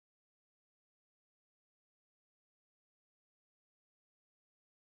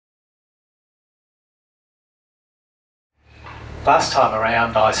Last time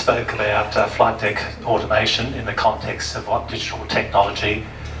around I spoke about flight deck automation in the context of what digital technology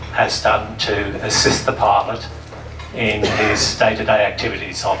has done to assist the pilot in his day-to-day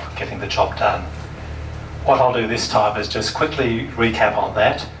activities of getting the job done. What I'll do this time is just quickly recap on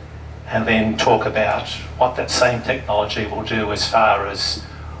that and then talk about what that same technology will do as far as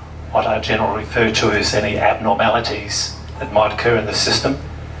what I generally refer to as any abnormalities that might occur in the system,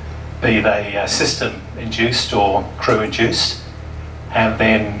 be they system-induced or crew-induced, and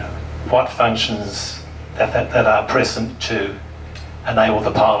then what functions that are present to enable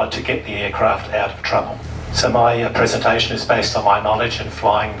the pilot to get the aircraft out of trouble. So my presentation is based on my knowledge in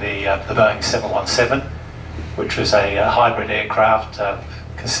flying the Boeing 717, which was a hybrid aircraft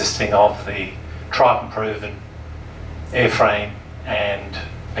consisting of the tried and proven airframe and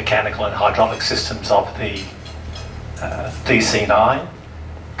mechanical and hydraulic systems of the DC-9,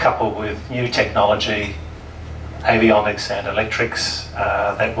 coupled with new technology, avionics and electrics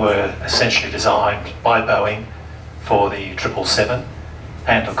that were essentially designed by Boeing for the 777,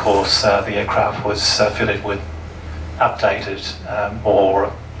 and of course the aircraft was fitted with updated,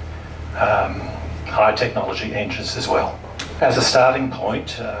 more high technology engines as well. As a starting point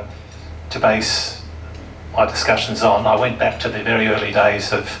to base my discussions on, I went back to the very early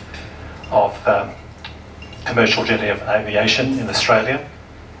days of commercial jet aviation in Australia,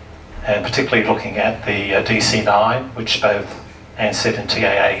 and particularly looking at the DC-9, which both ANSET and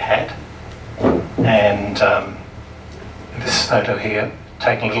TAA had. And this photo here,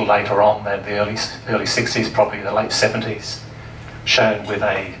 taken a little later on than the early 60s, probably the late 70s, shown with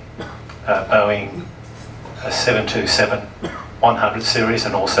a Boeing 727-100 series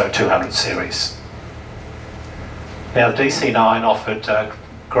and also 200 series. Now the DC-9 offered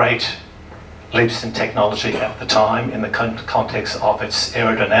great leaps in technology at the time in the context of its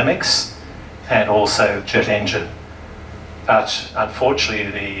aerodynamics and also jet engine. But unfortunately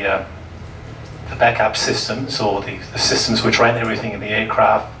the backup systems, or the systems which ran everything in the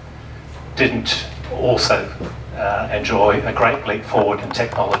aircraft, didn't also enjoy a great leap forward in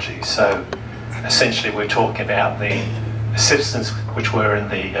technology. So essentially we're talking about the systems which were in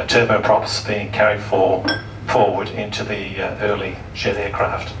the turboprops being carried forward into the early jet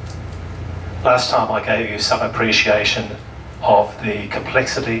aircraft. Last time I gave you some appreciation of the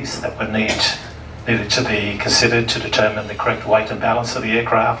complexities that were needed to be considered to determine the correct weight and balance of the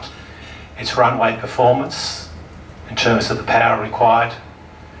aircraft, its runway performance in terms of the power required,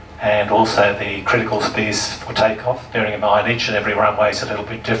 and also the critical speeds for takeoff, bearing in mind each and every runway is a little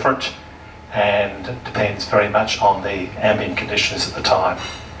bit different and it depends very much on the ambient conditions at the time.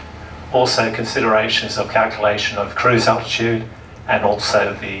 Also considerations of calculation of cruise altitude and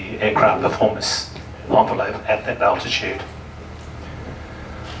also the aircraft performance envelope at that altitude.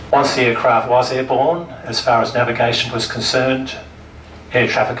 Once the aircraft was airborne, as far as navigation was concerned, air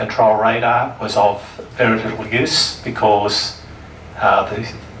traffic control radar was of very little use because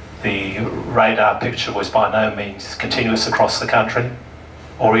the radar picture was by no means continuous across the country,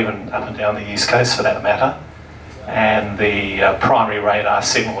 or even up and down the east coast for that matter, and the primary radar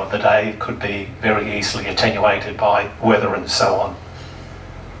signal of the day could be very easily attenuated by weather and so on.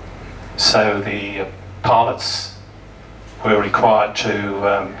 So the pilots were required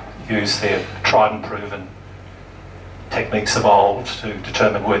to use their tried and proven techniques of old to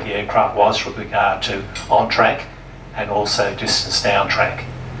determine where the aircraft was with regard to on track and also distance down track.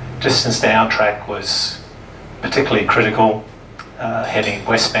 Distance down track was particularly critical heading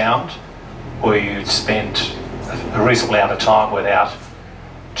westbound, where you'd spend a reasonable amount of time without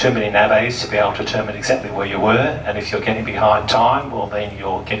too many nav aids to be able to determine exactly where you were, and if you're getting behind time, well then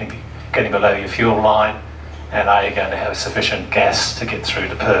you're getting below your fuel line, and are you going to have sufficient gas to get through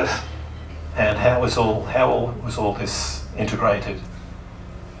to Perth? And how was all this integrated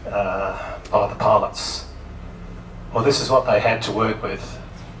by the pilots? Well, this is what they had to work with.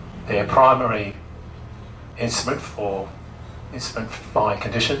 Their primary instrument for flying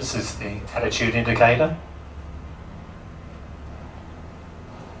conditions is the attitude indicator.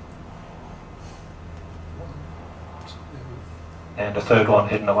 And a third one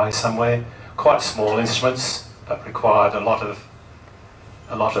hidden away somewhere. Quite small instruments, but required a lot of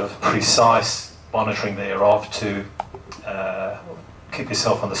precise monitoring thereof to keep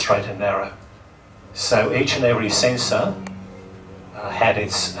yourself on the straight and narrow. So each and every sensor had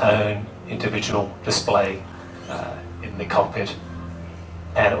its own individual display in the cockpit,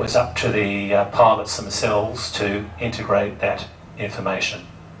 and it was up to the pilots themselves to integrate that information.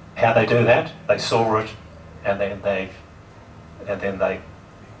 How they do that? They saw it, and then they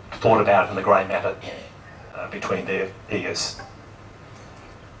thought about it in the grey matter between their ears.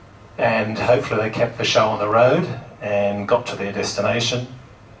 And hopefully they kept the show on the road, and got to their destination,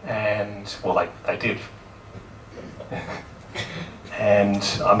 and, well, they did. And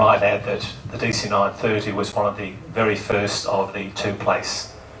I might add that the DC-930 was one of the very first of the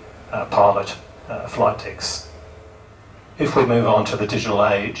two-place pilot flight decks. If we move on to the digital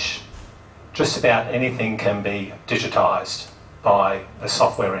age, just about anything can be digitised by a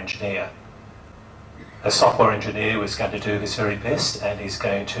software engineer. A software engineer was going to do his very best, and he's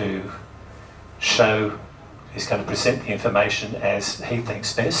going to present the information as he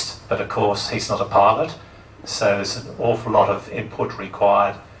thinks best, but of course he's not a pilot, so there's an awful lot of input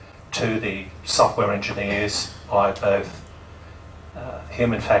required to the software engineers by both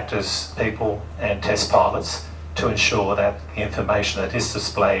human factors people and test pilots to ensure that the information that is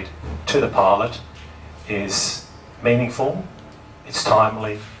displayed to the pilot is meaningful, it's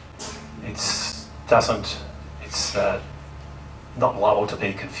timely, it's not liable to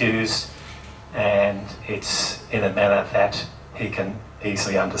be confused, and it's in a manner that he can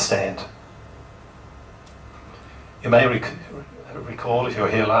easily understand. You may recall, if you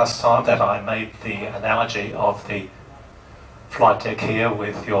were here last time, that I made the analogy of the flight deck here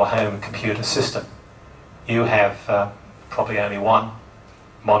with your home computer system. You have probably only one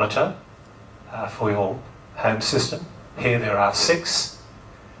monitor for your home system. Here there are 6.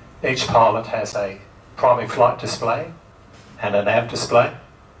 Each pilot has a primary flight display and a nav display,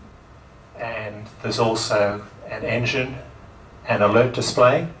 and there's also an engine and alert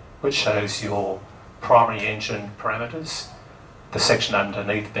display which shows your primary engine parameters, the section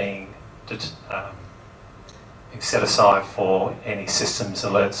underneath being set aside for any systems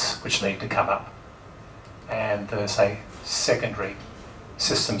alerts which need to come up. And there's a secondary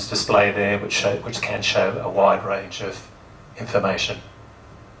systems display there which can show a wide range of information.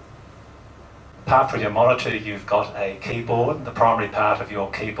 Apart from your monitor, you've got a keyboard. The primary part of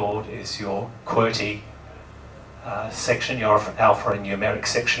your keyboard is your QWERTY section, your alphanumeric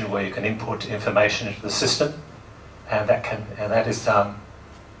section, where you can input information into the system, and that is done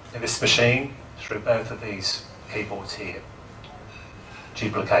in this machine through both of these keyboards here,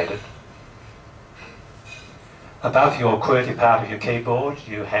 duplicated. Above your QWERTY part of your keyboard,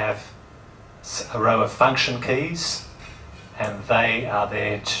 you have a row of function keys, and they are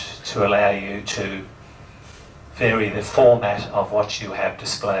there to allow you to vary the format of what you have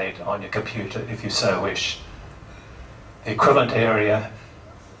displayed on your computer if you so wish. The equivalent area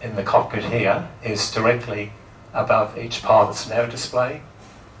in the cockpit here is directly above each pilot's nav display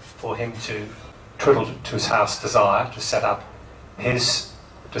for him to twiddle to his heart's desire to set up his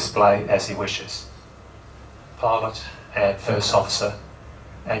display as he wishes. Pilot and first officer.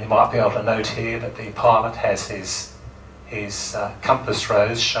 And you might be able to note here that the pilot has his compass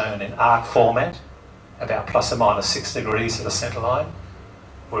rose shown in arc format, about plus or minus 6 degrees at the centre line,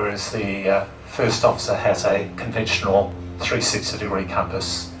 whereas the first officer has a conventional 360-degree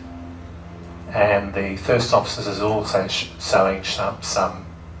compass. And the first officer is also showing some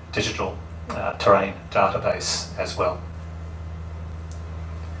digital terrain database as well.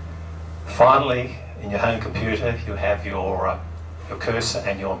 Finally, in your home computer, you have your cursor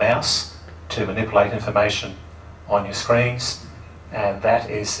and your mouse to manipulate information on your screens, and that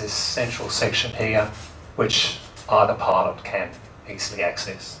is this central section here which either pilot can easily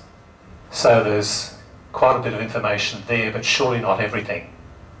access. So there's quite a bit of information there, but surely not everything.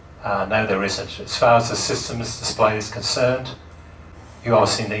 No, there isn't. As far as the systems display is concerned, you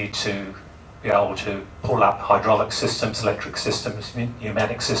obviously need to be able to pull up hydraulic systems, electric systems,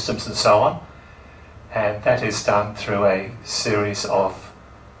 pneumatic systems and so on, and that is done through a series of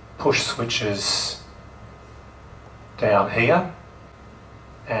push switches down here,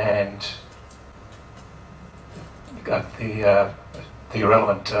 and the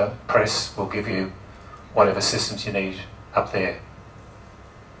relevant press will give you whatever systems you need up there.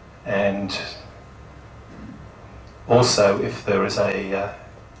 And also, if there is an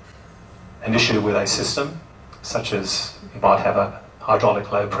issue with a system, such as you might have a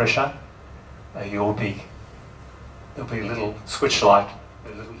hydraulic low pressure, there'll be a little switch light,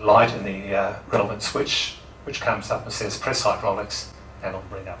 a little light in the relevant switch, which comes up and says press hydraulics, and it'll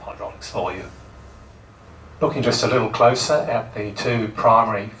bring up hydraulics for you. Looking just a little closer at the 2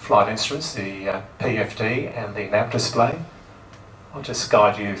 primary flight instruments, the PFD and the nav display, I'll just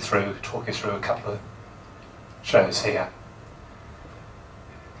guide you through, talk you through a couple of shows here.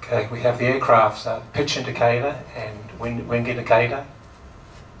 Okay, we have the aircraft's pitch indicator and wind indicator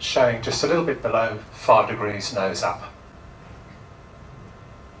showing just a little bit below 5 degrees nose up.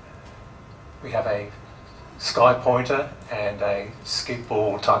 We have a sky pointer and a skid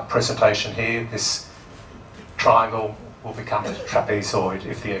ball type presentation here. This triangle will become a trapezoid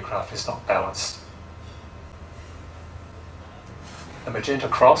if the aircraft is not balanced. The magenta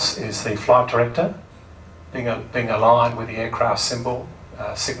cross is the flight director. Being aligned with the aircraft symbol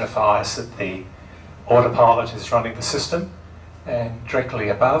signifies that the autopilot is running the system. And directly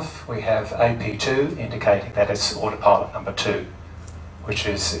above we have AP2 indicating that it's autopilot number 2, which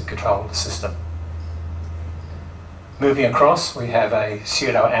is in control of the system. Moving across, we have a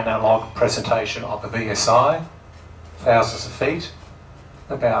pseudo-analogue presentation of the VSI, thousands of feet,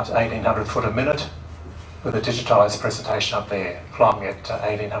 about 1800 foot a minute, with a digitised presentation up there, climbing at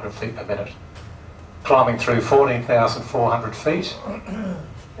 1800 feet per minute. Climbing through 14,400 feet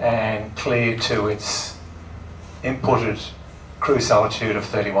and cleared to its inputted cruise altitude of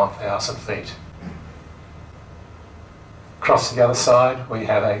 31,000 feet. Across the other side, we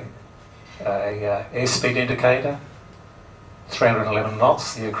have a airspeed indicator, 311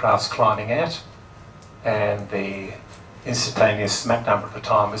 knots the aircraft's climbing at, and the instantaneous Mach number at the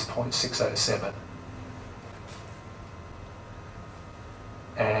time was 0.607.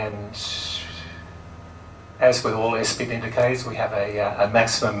 And as with all airspeed indicators, we have a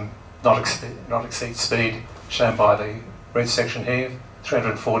maximum not exceed speed shown by the red section here,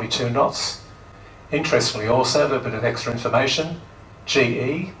 342 knots. Interestingly also, a little bit of extra information,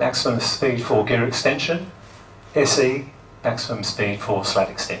 GE, maximum speed for gear extension, SE, maximum speed for slat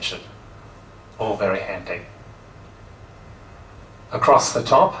extension. All very handy. Across the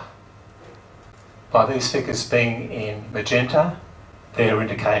top, by these figures being in magenta, they're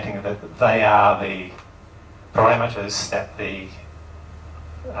indicating that they are the parameters that the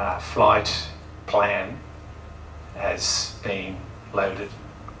flight plan has been loaded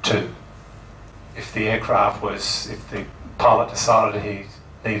to. If the pilot decided he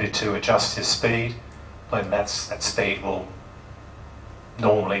needed to adjust his speed, then that speed will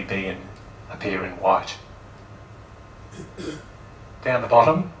normally appear in white. Down the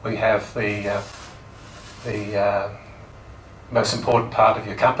bottom we have the most important part of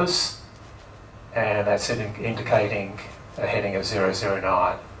your compass, and that's indicating a heading of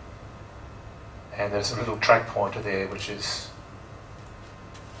 009. And there's a little track pointer there which is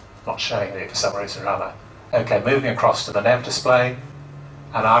not showing there for some reason or other. Okay, moving across to the nav display,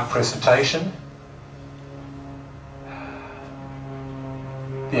 an arc presentation.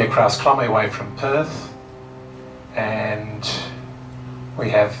 The aircraft's climbing away from Perth, and we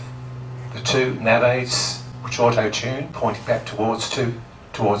have the two nav aids which auto-tune pointing back towards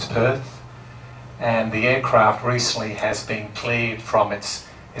Perth, and the aircraft recently has been cleared from it's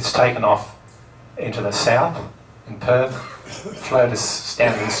taken off into the south in Perth, floated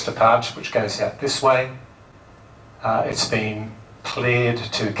standard east departure which goes out this way. It's been cleared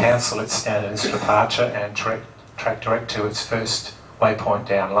to cancel its standard east departure and track direct to its first waypoint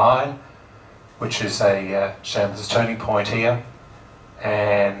down line, which is shown as a turning point here,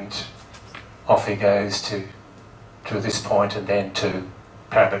 and off he goes to this point and then to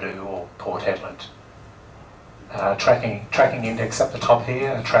Paraburdoo or Port Hedland. Tracking index up the top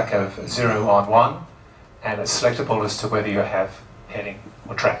here, a track of 0 on 1, and it's selectable as to whether you have heading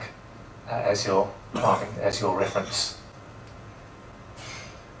or track as your reference.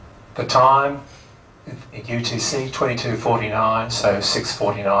 The time in UTC 22:49, so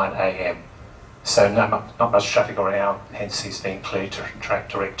 6:49 AM. So not much traffic around, hence he's being cleared to track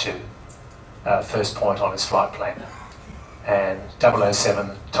direct to first point on his flight plan. And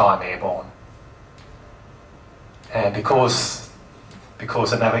 007 time airborne. And because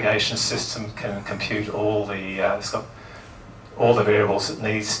the navigation system can compute all the it's got all the variables it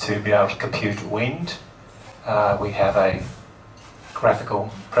needs to be able to compute wind, we have a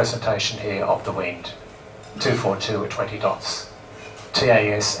graphical presentation here of the wind. 242 at 20 knots,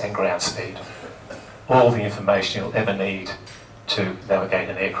 TAS and ground speed. All the information you'll ever need to navigate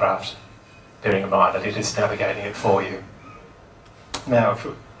an aircraft, bearing in mind that it is navigating it for you. Now,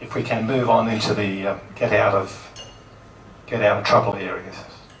 if we can move on into the get out of trouble areas.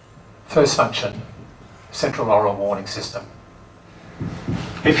 First function, central aural warning system.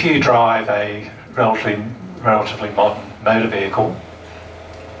 If you drive a relatively modern motor vehicle,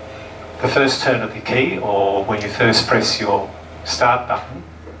 the first turn of the key, or when you first press your start button,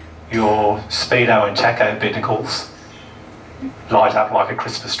 your speedo and tacho binnacles light up like a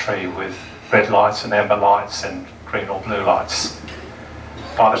Christmas tree with red lights and amber lights and green or blue lights.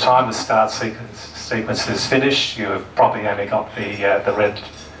 By the time the start sequence is finished, you have probably only got a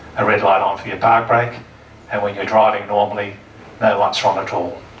red light on for your park brake, and when you're driving normally, no lights are on at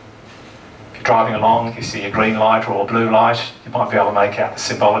all. If you're driving along, you see a green light or a blue light, you might be able to make out the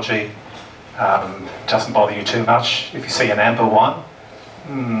symbology. Doesn't bother you too much. If you see an amber one,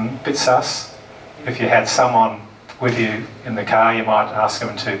 bit sus. If you had someone with you in the car, you might ask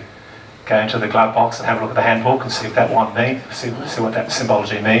them to go into the glove box and have a look at the handbook and see if that one means, see what that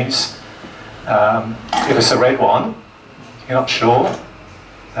symbology means. If it's a red one, you're not sure,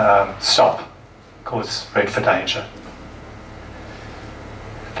 stop, because red for danger.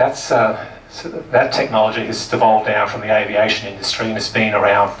 So that technology has devolved down from the aviation industry and has been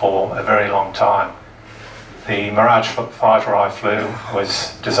around for a very long time. The Mirage fighter I flew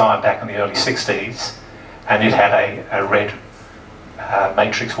was designed back in the early 60s, and it had a red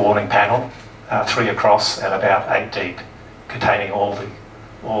matrix warning panel, 3 across and about 8 deep, containing all the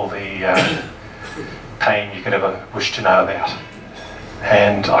pain you could ever wish to know about.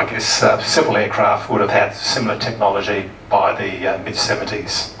 And I guess civil aircraft would have had similar technology by the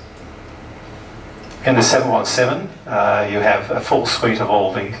mid-70s. In the 717, you have a full suite of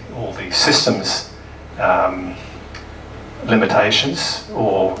all the systems limitations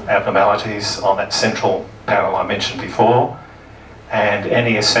or abnormalities on that central panel I mentioned before, and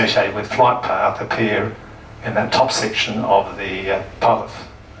any associated with flight path appear in that top section of the pilot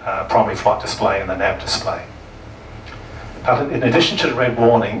primary flight display and the nav display. But in addition to the red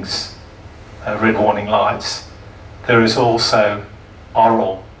warnings, red warning lights, there is also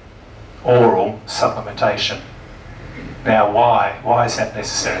oral supplementation. Now why is that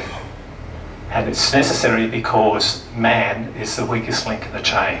necessary? And it's necessary because man is the weakest link in the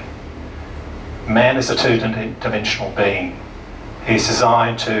chain. Man is a two-dimensional being. He's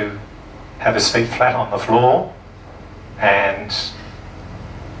designed to have his feet flat on the floor and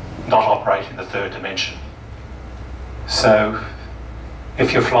not operate in the third dimension. So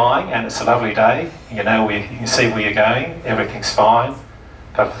if you're flying and it's a lovely day, you can see where you're going, everything's fine,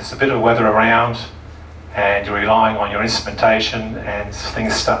 but if there's a bit of weather around and you're relying on your instrumentation and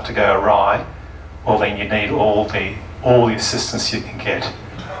things start to go awry, well then you need all the assistance you can get.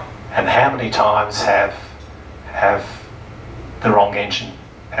 And how many times has the wrong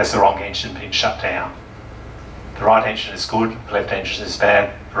engine been shut down? The right engine is good, the left engine is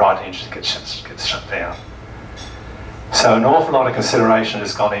bad, the right engine gets shut down. So an awful lot of consideration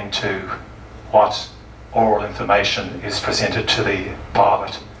has gone into what oral information is presented to the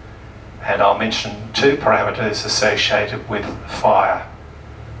pilot. And I'll mention 2 parameters associated with fire.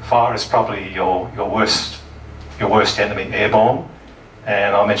 Fire is probably your worst enemy airborne.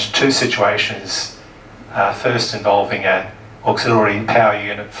 And I'll mention 2 situations, first involving an auxiliary power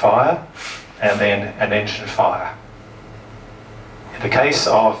unit fire and then an engine fire. In the case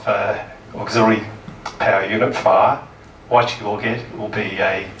of auxiliary power unit fire, what you will get will be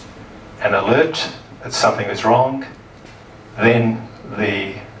an alert that something is wrong, then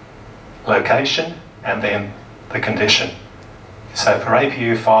the location, and then the condition. So for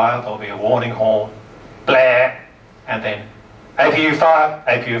APU fire, there'll be a warning horn, blare, and then APU fire,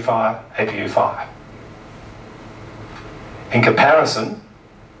 APU fire, APU fire. In comparison,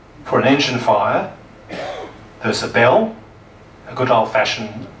 for an engine fire, there's a bell, a good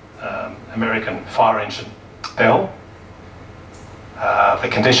old-fashioned American fire engine bell, the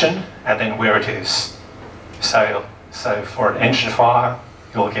condition, and then where it is. So for an engine fire,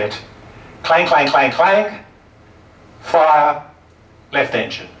 you'll get clang, clang, clang, clang, fire, left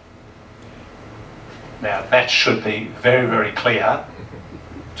engine. Now that should be very, very clear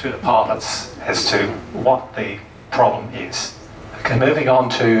to the pilots as to what the problem is. Okay, moving on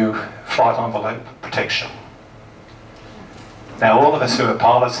to flight envelope protection. Now all of us who are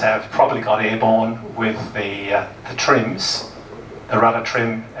pilots have probably got airborne with the trims, the rudder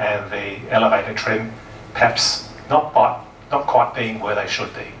trim and the elevator trim, perhaps not quite being where they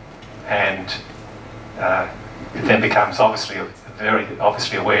should be. And it then becomes very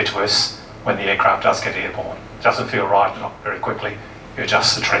obviously aware to us when the aircraft does get airborne. It doesn't feel right, not very quickly, you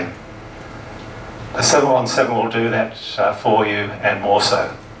adjust the trim. The 717 will do that for you and more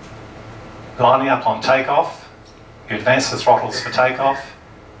so. Lining up on takeoff, you advance the throttles for takeoff.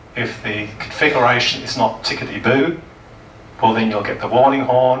 If the configuration is not tickety-boo, well then you'll get the warning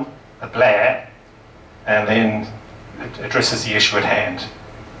horn, the blare, and then it addresses the issue at hand.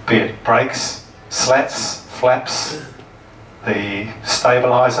 Be it brakes, slats, flaps, the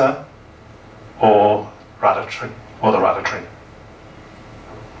stabiliser, or rudder trim, or the rudder trim.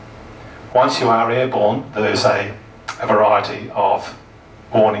 Once you are airborne, there's a variety of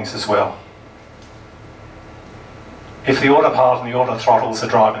warnings as well. If the autopilot and the auto throttles are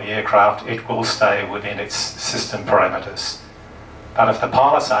driving the aircraft, it will stay within its system parameters. But if the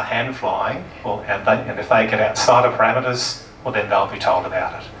pilots are hand flying, and if they get outside of parameters, well then they'll be told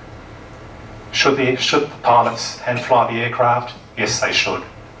about it. Should the pilots hand fly the aircraft? Yes, they should.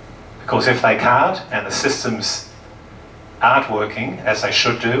 Because if they can't, and the systems aren't working as they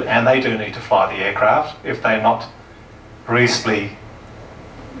should do, and they do need to fly the aircraft, if they're not reasonably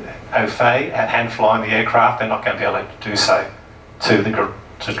au fait at hand flying the aircraft, they're not going to be able to do so to the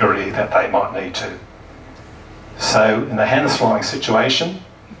degree that they might need to. So in the hands flying situation,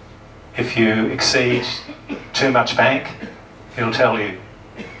 if you exceed too much bank, it'll tell you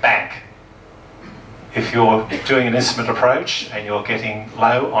bank. If you're doing an instrument approach and you're getting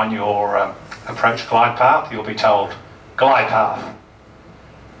low on your approach glide path, you'll be told glide path.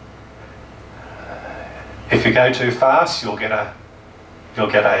 If you go too fast, you'll get a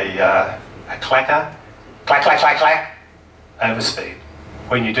clacker, clack, clack, clack, clack, overspeed.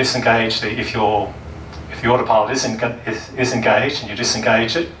 When you disengage, if the autopilot is engaged and you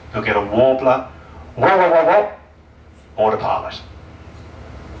disengage it, you'll get a warbler, wah, wah, wah, wah, autopilot.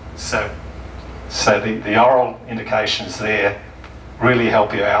 So the oral indications there really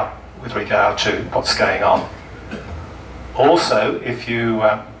help you out with regard to what's going on. Also, if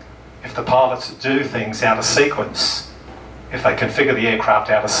the pilots do things out of sequence, if they configure the aircraft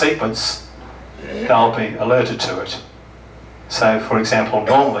out of sequence, they'll be alerted to it. So, for example,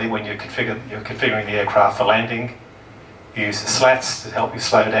 normally when you're configuring the aircraft for landing, you use the slats to help you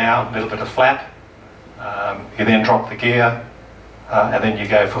slow down, a little bit of flap. You then drop the gear, and then you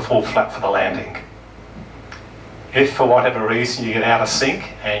go for full flap for the landing. If for whatever reason you get out of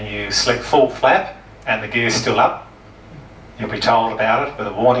sync and you select full flap and the gear's still up, you'll be told about it with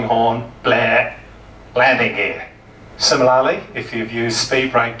a warning horn, blah, landing gear. Similarly, if you've used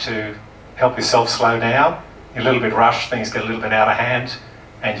speed brake to help yourself slow down, you're a little bit rushed, things get a little bit out of hand,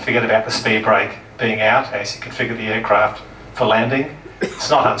 and you forget about the speed brake being out as you configure the aircraft for landing. It's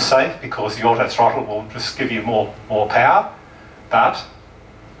not unsafe because the auto throttle will just give you more power, but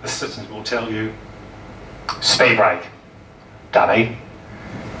the systems will tell you speed brake, dummy.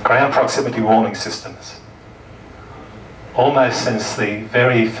 Ground proximity warning systems. Almost since the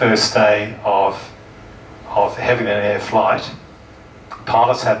very first day of heavy air flight,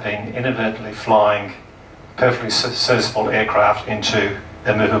 pilots have been inadvertently flying perfectly serviceable aircraft into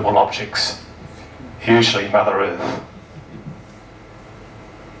immovable objects, usually Mother Earth.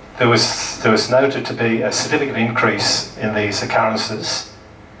 There was noted to be a significant increase in these occurrences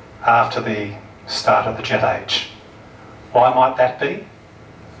after the start of the jet age. Why might that be?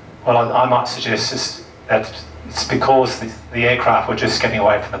 Well, I might suggest that it's because the aircraft were just getting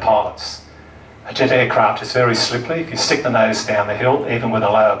away from the pilots. A jet aircraft is very slippery. If you stick the nose down the hill, even with a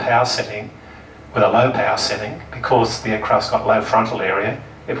low power setting, because the aircraft's got low frontal area,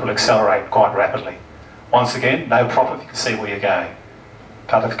 it will accelerate quite rapidly. Once again, no problem if you can see where you're going.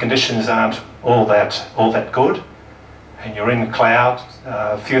 But if conditions aren't all that good, and you're in the cloud,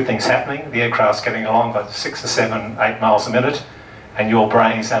 a few things happening, the aircraft's getting along by 6 or 7, 8 miles a minute, and your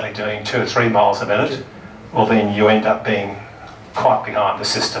brain's only doing 2 or 3 miles a minute, well then you end up being quite behind the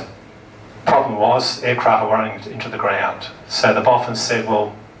system. Problem was, aircraft were running into the ground. So the boffins said,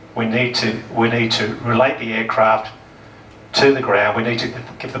 well, we need to relate the aircraft to the ground. We need to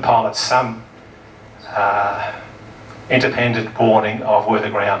give the pilots some independent warning of where the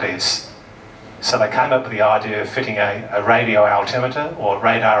ground is. So they came up with the idea of fitting a radio altimeter or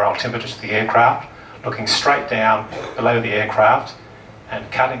radar altimeter to the aircraft, looking straight down below the aircraft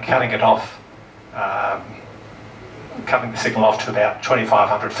and cutting it off, cutting the signal off to about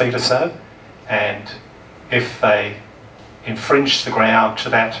 2,500 feet or so. And if they infringed the ground to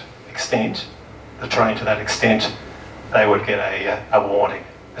that extent, the terrain to that extent, they would get a warning,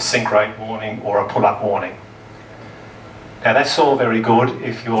 a sink rate warning or a pull-up warning. Now that's all very good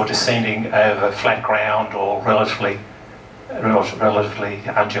if you're descending over flat ground or relatively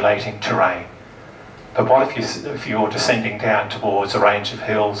undulating terrain. But what if you're descending down towards a range of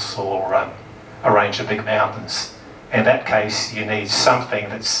hills or a range of big mountains? In that case, you need something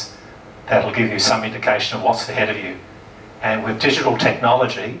that'll give you some indication of what's ahead of you. And with digital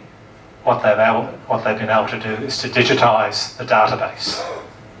technology, what they've been able to do is to digitise the database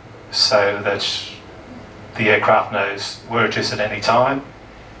so that the aircraft knows where it is at any time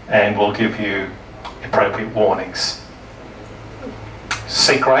and will give you appropriate warnings.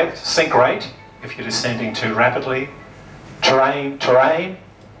 Sink rate, if you're descending too rapidly. Terrain,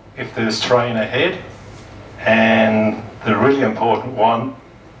 if there's terrain ahead. And the really important one,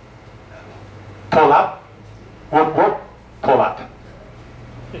 pull up, whoop whoop, pull up.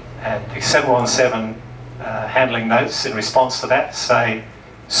 And the 717 handling notes in response to that say,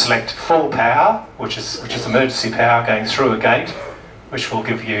 select full power, which is emergency power going through a gate, which will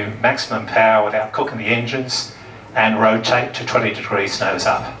give you maximum power without cooking the engines, and rotate to 20 degrees nose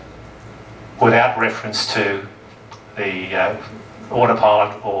up, without reference to the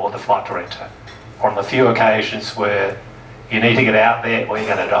autopilot or the flight director. On the few occasions where you need to get out there or you're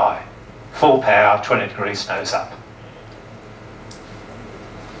going to die. Full power, 20 degrees nose up.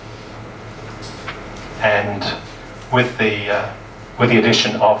 And with the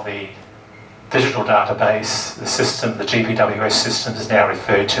addition of the digital database, the system, the GPWS system, is now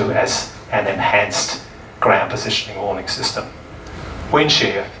referred to as an enhanced ground positioning warning system. Wind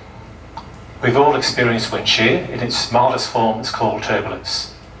shear. We've all experienced wind shear. In its mildest form, it's called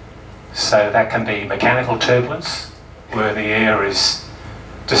turbulence. So that can be mechanical turbulence, where the air is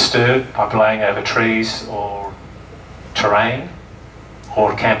disturbed by blowing over trees or terrain,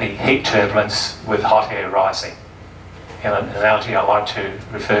 or it can be heat turbulence with hot air rising. An analogy I like to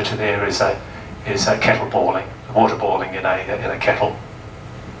refer to there is a kettle boiling, water boiling in a kettle.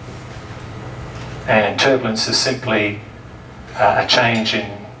 And turbulence is simply a change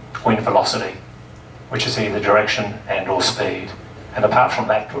in wind velocity, which is either direction and or speed. And apart from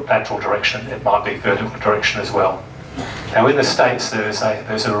that lateral direction, it might be vertical direction as well. Now in the States, there's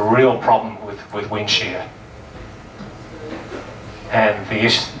a real problem with wind shear.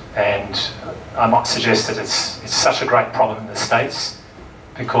 And I might suggest that it's such a great problem in the States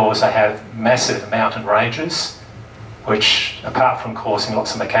because they have massive mountain ranges, which, apart from causing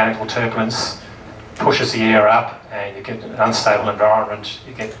lots of mechanical turbulence, pushes the air up, and you get an unstable environment.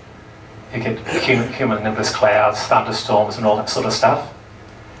 You get cumulonimbus clouds, thunderstorms, and all that sort of stuff.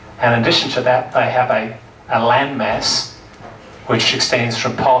 And in addition to that, they have a landmass which extends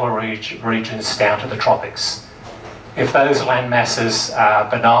from polar regions down to the tropics. If those land masses are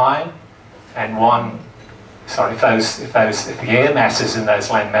benign, and if the air masses in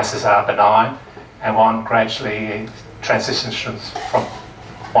those land masses are benign, and one gradually transitions from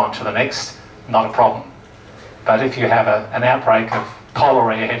one to the next, not a problem. But if you have an outbreak of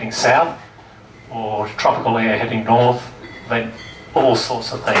polar air heading south or tropical air heading north, then all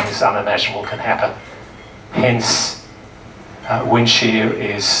sorts of things unimaginable can happen. Hence, wind shear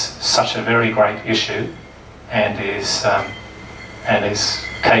is such a very great issue, and is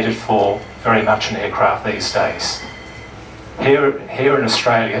catered for very much in aircraft these days. Here in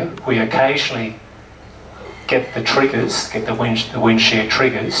Australia, we occasionally get the triggers, get the wind shear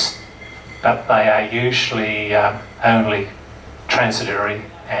triggers, but they are usually only transitory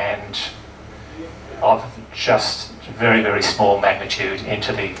and of just very, very small magnitude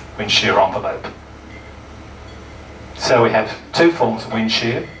into the wind shear envelope. So we have two forms of wind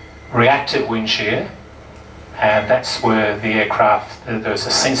shear: reactive wind shear, and that's where the aircraft, there's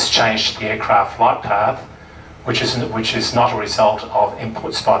a sense change to the aircraft flight path, which is not a result of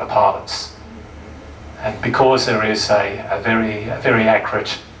inputs by the pilots. And because there is a very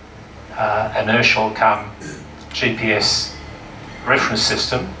accurate inertial come GPS reference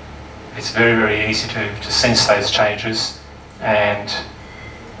system, it's very, very easy to sense those changes and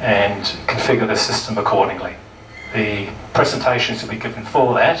configure the system accordingly. The presentations that we're given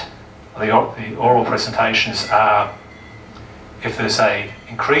for that, the oral presentations, are if there's a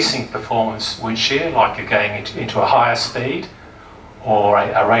increasing performance wind shear, like you're going into a higher speed or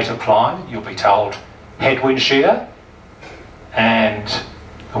a rate of climb, you'll be told headwind shear, and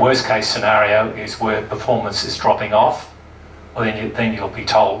the worst case scenario is where performance is dropping off, well, then you'll be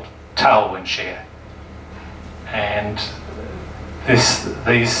told tailwind shear. And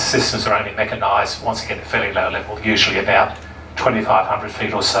these systems are only mechanised once again at a fairly low level, usually about 2,500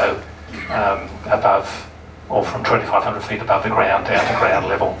 feet or so above, or from 2,500 feet above the ground down to ground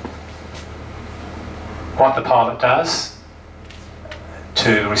level. What the pilot does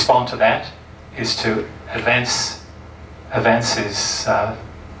to respond to that is to advance his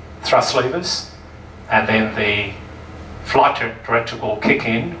thrust levers, and then the flight director will kick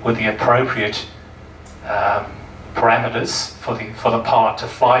in with the appropriate parameters for the pilot to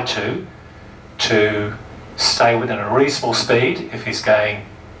fly to stay within a reasonable speed if he's going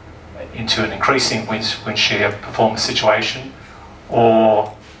into an increasing wind shear performance situation,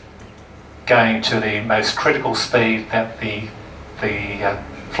 or going to the most critical speed that the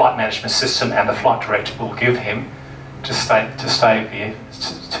flight management system and the flight director will give him to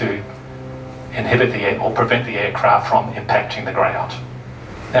inhibit the air or prevent the aircraft from impacting the ground.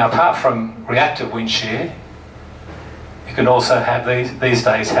 Now, apart from reactive wind shear, you can also have these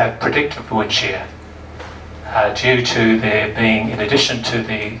days have predictive wind shear, due to there being, in addition to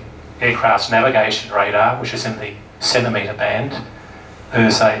the aircraft's navigation radar, which is in the centimetre band,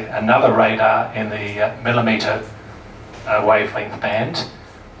 there's another radar in the millimetre wavelength band,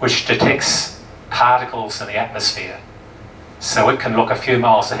 which detects particles in the atmosphere. So it can look a few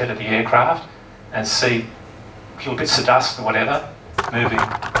miles ahead of the aircraft and see little bits of dust or whatever moving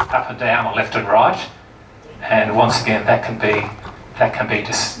up and down or left and right. And once again, that can be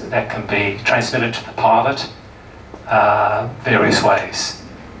transmitted to the pilot various ways.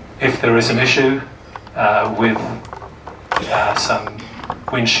 If there is an issue with some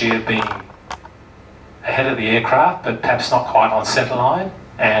wind shear being ahead of the aircraft, but perhaps not quite on centre line,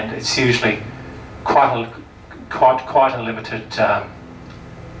 and it's usually quite a limited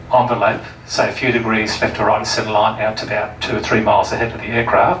envelope, say a few degrees left or right of centre line, out to about 2 or 3 miles ahead of the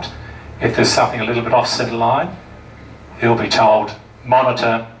aircraft. If there's something a little bit off centre line, he'll be told,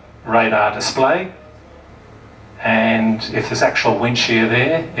 monitor radar display, and if there's actual wind shear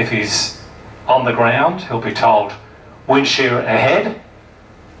there, if he's on the ground, he'll be told wind shear ahead,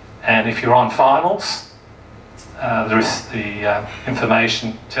 and if you're on finals, the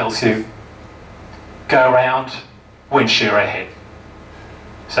information tells you go around, wind shear ahead.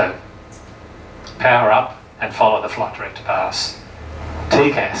 So power up and follow the flight director pass.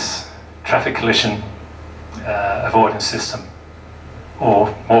 TCAS, traffic collision avoidance system,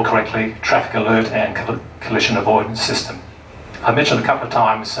 or more correctly, traffic alert and collision avoidance system. I mentioned a couple of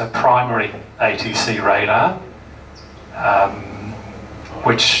times a primary ATC radar,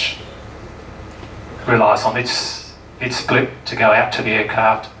 which relies on its blip to go out to the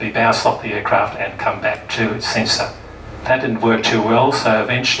aircraft, be bounced off the aircraft and come back to its sensor. That didn't work too well, so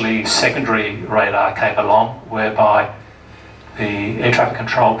eventually secondary radar came along, whereby the air traffic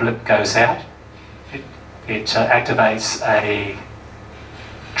control blip goes out. It activates a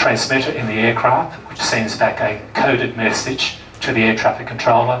transmitter in the aircraft, which sends back a coded message to the air traffic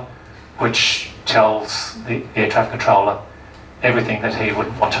controller, which tells the air traffic controller everything that he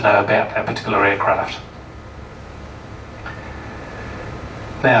would want to know about that particular aircraft.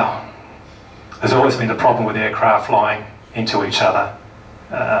 Now, there's always been a problem with aircraft flying into each other,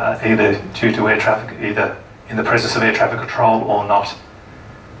 either due to air traffic, either in the presence of air traffic control or not.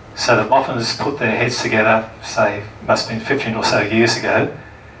 So the Boffins put their heads together, say, must have been 15 or so years ago,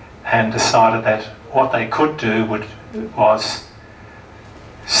 and decided that what they could do was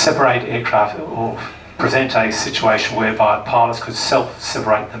separate aircraft, or present a situation whereby pilots could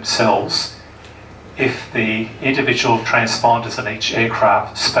self-separate themselves if the individual transponders in each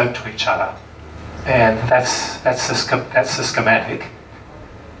aircraft spoke to each other. And that's the schematic.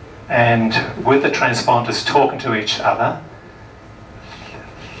 And with the transponders talking to each other,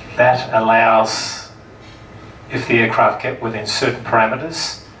 that allows, if the aircraft get within certain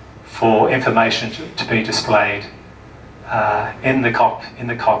parameters, for information to be displayed in the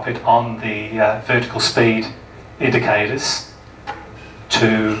cockpit on the vertical speed indicators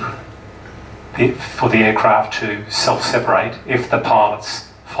for the aircraft to self-separate if the pilots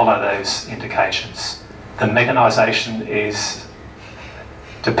follow those indications. The mechanisation is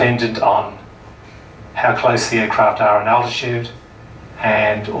dependent on how close the aircraft are in altitude,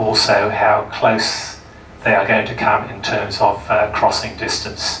 and also how close they are going to come in terms of crossing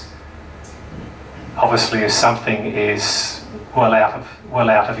distance. Obviously, if something is well out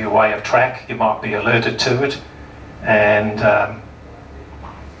of your way of track, you might be alerted to it, and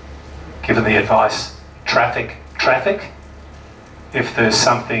given the advice, traffic. If there's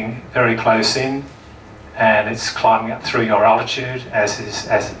something very close in and it's climbing up through your altitude, as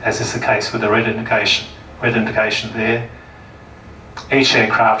is the case with the red indication there, each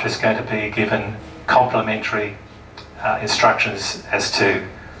aircraft is going to be given complementary instructions as to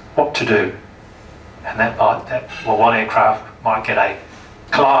what to do. And one aircraft might get a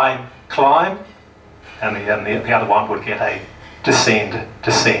climb, and the other one would get a descend.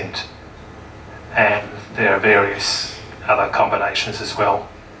 And there are various other combinations as well.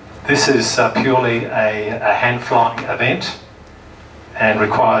 This is purely a hand flying event, and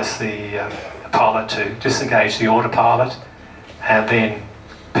requires the pilot to disengage the autopilot and then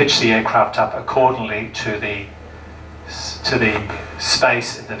pitch the aircraft up accordingly to the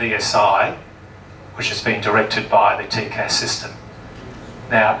space in the VSI, which has been directed by the TCAS system.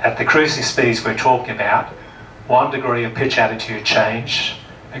 Now, at the cruising speeds we're talking about, 1 degree of pitch attitude change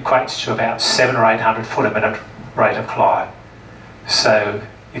equates to about 700 or 800 foot a minute rate of climb. So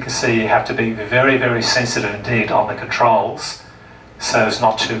you can see you have to be very, very sensitive indeed on the controls so as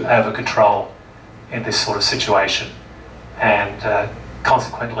not to over control in this sort of situation. And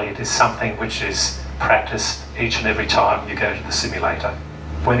consequently, it is something which is practiced each and every time you go to the simulator.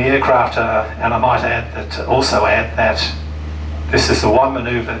 When the aircraft and I might also add that this is the one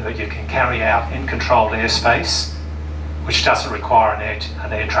manoeuvre that you can carry out in controlled airspace, which doesn't require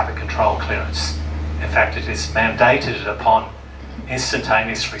an air traffic control clearance. In fact, it is mandated upon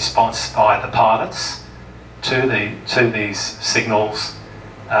instantaneous response by the pilots to these signals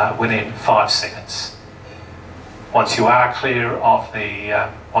within 5 seconds. Once you are clear of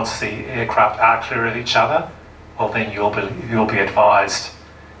once the aircraft are clear of each other, well then you'll be advised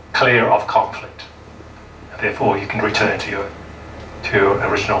clear of conflict. Therefore, you can return to your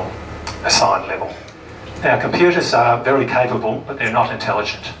original assigned level. Now, computers are very capable, but they're not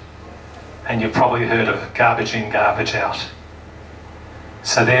intelligent. and you've probably heard of garbage in, garbage out.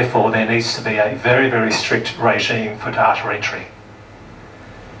 So therefore there needs to be a very, very strict regime for data entry.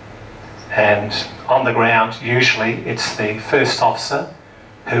 And on the ground, usually it's the first officer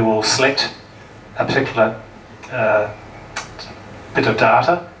who will select a particular bit of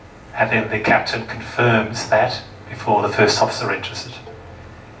data, and then the captain confirms that before the first officer enters it.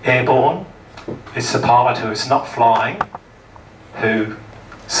 Airborne, it's the pilot who is not flying who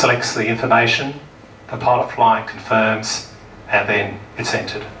selects the information, the pilot flying confirms, and then it's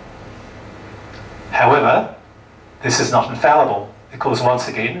entered. However, this is not infallible, because once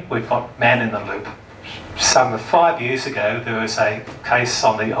again we've got man in the loop. Some 5 years ago there was a case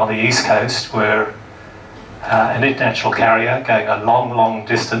on the east coast where an international carrier going a long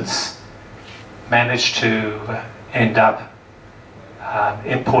distance managed to end up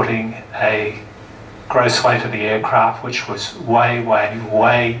importing a gross weight of the aircraft which was way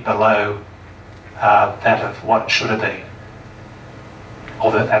below that of what it should have been,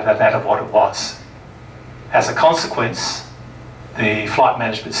 or that of what it was. As a consequence, the flight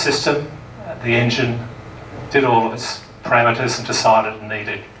management system, the engine, did all of its parameters and decided it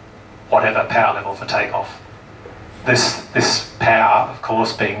needed whatever power level for takeoff. This power, of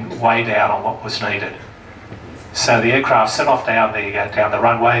course, being way down on what was needed. So the aircraft set off down the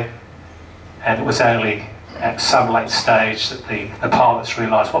runway, and it was only at some late stage that the pilots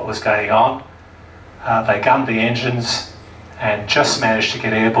realised what was going on. They gunned the engines and just managed to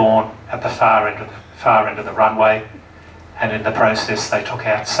get airborne at the far end of the runway, and in the process they took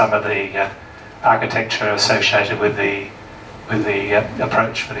out some of the architecture associated with the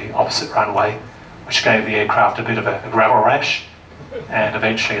approach for the opposite runway, which gave the aircraft a bit of a gravel rash, and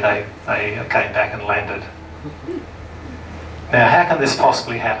eventually they came back and landed. Now, how can this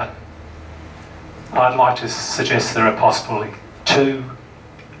possibly happen? I'd like to suggest there are possibly two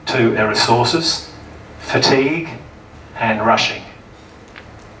error sources: fatigue and rushing.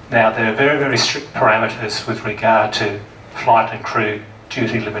 Now, there are very strict parameters with regard to flight and crew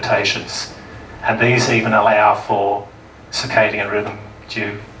duty limitations, and these even allow for circadian rhythm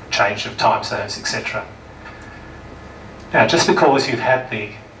due change of time zones, etc. Now, just because you've had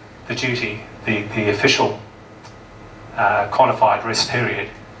the duty, the official quantified rest period,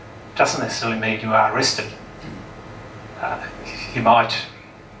 doesn't necessarily mean you are rested. You might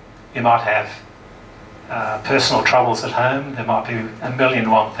have personal troubles at home. There might be a million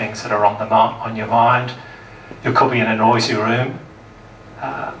and one things that are on your mind. You could be in a noisy room,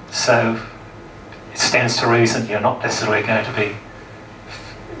 so it stands to reason you're not necessarily going to be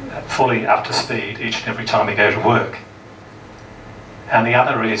fully up to speed each and every time you go to work. And the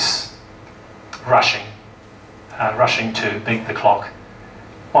other is rushing to beat the clock.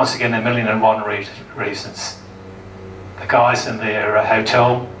 Once again, a million and one reasons. The guys in their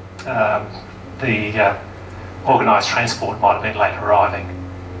hotel, the organised transport might have been late arriving,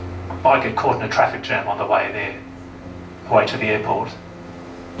 might get caught in a traffic jam on the way there, the way to the airport.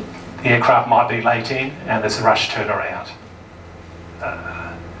 The aircraft might be late in and there's a rush turnaround.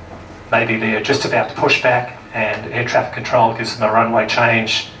 Maybe they're just about to push back and air traffic control gives them a runway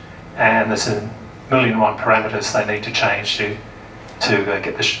change, and there's a million and one parameters they need to change to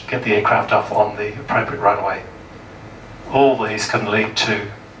get the aircraft off on the appropriate runway. All these can lead to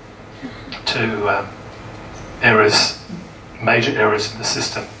errors, major errors in the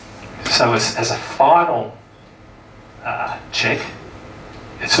system. So as a final check,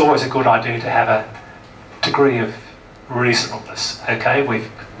 it's always a good idea to have a degree of reasonableness. Okay, we've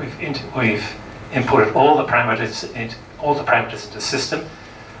inputted all the parameters into the system.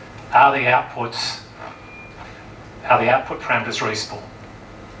 Are the output parameters reasonable?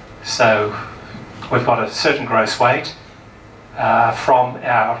 So we've got a certain gross weight. From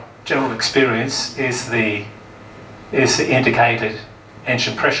our general experience, is the indicated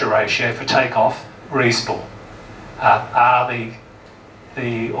engine pressure ratio for takeoff reasonable? Are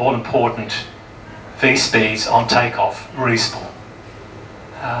the all-important V-speeds on takeoff reasonable?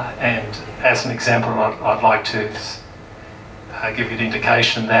 And as an example, I'd like to give you an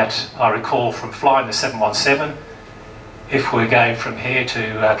indication that I recall from flying the 717, if we're going from here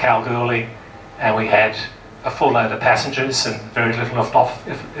to Kalgoorlie and we had a full load of passengers and very little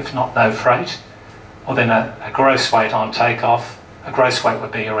if not no freight, well then a gross weight on takeoff, a gross weight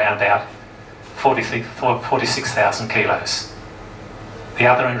would be around about 46,000 kilos. The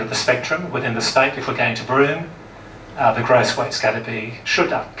other end of the spectrum, within the state, if we're going to Broome, the gross weight's going to be,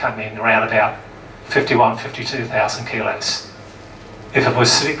 should come in around about 52,000 kilos. If it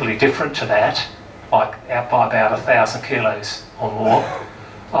was significantly different to that, like out by about 1,000 kilos or more,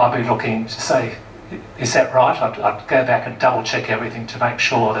 I'd be looking to say, is that right? I'd go back and double check everything to make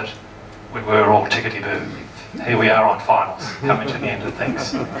sure that we were all tickety-boo. Here we are on finals, coming to the end of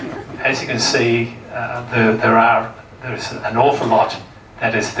things. As you can see, there is an awful lot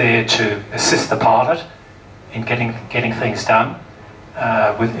that is there to assist the pilot in getting things done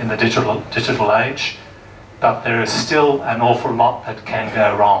in the digital age, but there is still an awful lot that can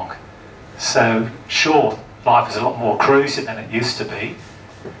go wrong. So sure, life is a lot more cruisy than it used to be,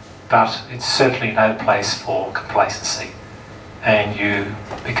 but it's certainly no place for complacency, and you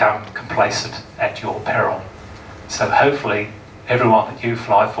become complacent at your peril. So hopefully everyone that you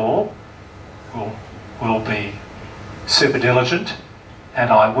fly for will be super diligent, and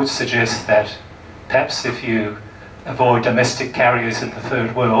I would suggest that perhaps if you avoid domestic carriers in the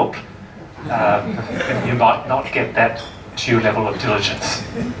third world, you might not get that due level of diligence.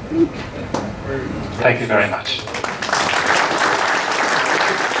 Thank you very much.